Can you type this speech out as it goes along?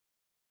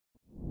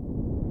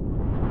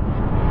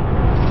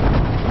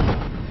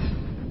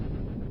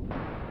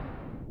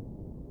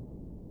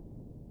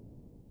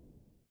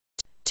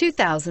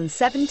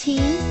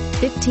2017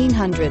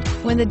 1500.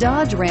 When the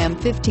Dodge Ram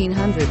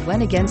 1500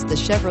 went against the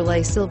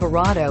Chevrolet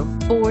Silverado,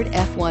 Ford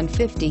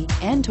F-150,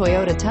 and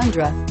Toyota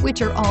Tundra,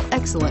 which are all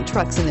excellent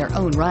trucks in their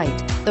own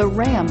right, the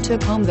Ram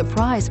took home the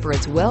prize for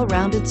its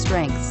well-rounded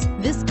strengths.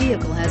 This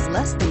vehicle has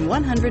less than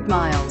 100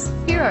 miles.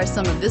 Here are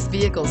some of this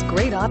vehicle's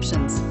great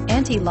options: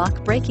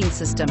 anti-lock braking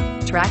system,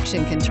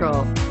 traction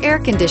control, air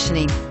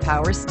conditioning,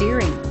 power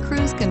steering,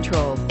 cruise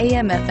control,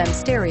 AM/FM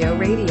stereo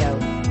radio,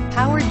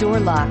 power door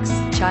locks,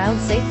 child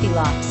safety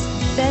locks,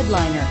 bed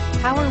liner,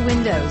 power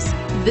windows.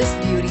 This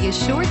beauty is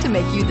sure to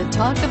make you the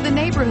talk of the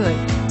neighborhood.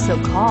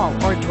 So call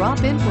or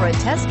drop in for a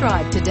test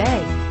drive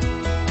today.